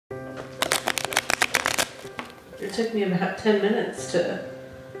It took me about 10 minutes to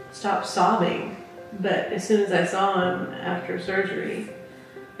stop sobbing, but as soon as I saw him after surgery,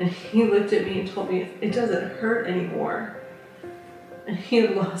 and he looked at me and told me it doesn't hurt anymore, and he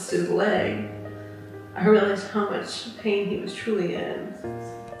had lost his leg, I realized how much pain he was truly in.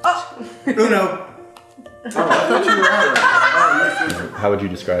 Oh! Uno! Oh, I thought you were out. How would you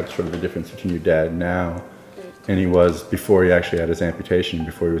describe sort of the difference between your dad now and he was before he actually had his amputation,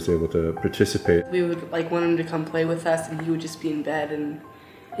 before he was able to participate? We would like want him to come play with us, and he would just be in bed and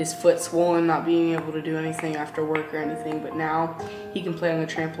his foot swollen, not being able to do anything after work or anything. But now he can play on the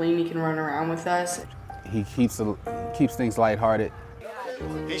trampoline, he can run around with us. He keeps things lighthearted.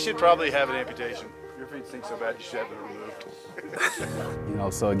 He should probably have an amputation. Your feet stink so bad you should have it removed. You know,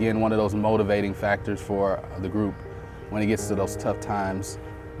 so again, one of those motivating factors for the group when it gets to those tough times,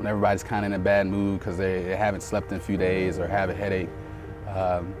 when everybody's kind of in a bad mood because they haven't slept in a few days or have a headache.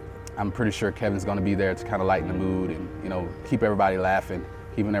 I'm pretty sure Kevin's going to be there to kind of lighten the mood and, you know, keep everybody laughing,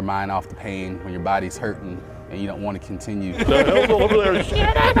 keeping their mind off the pain when your body's hurting and you don't want to continue.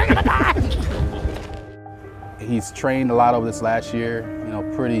 He's trained a lot over this last year, you know,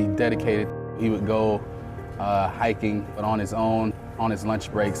 pretty dedicated. He would go hiking, but on his own, on his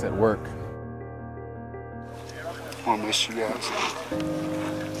lunch breaks at work. I want to miss you guys.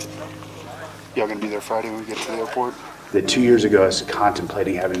 Y'all gonna be there Friday when we get to the airport? That 2 years ago I was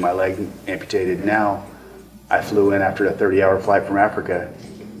contemplating having my leg amputated. Now I flew in after a 30-hour flight from Africa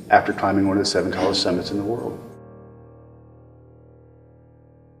after climbing one of the 7 tallest summits in the world.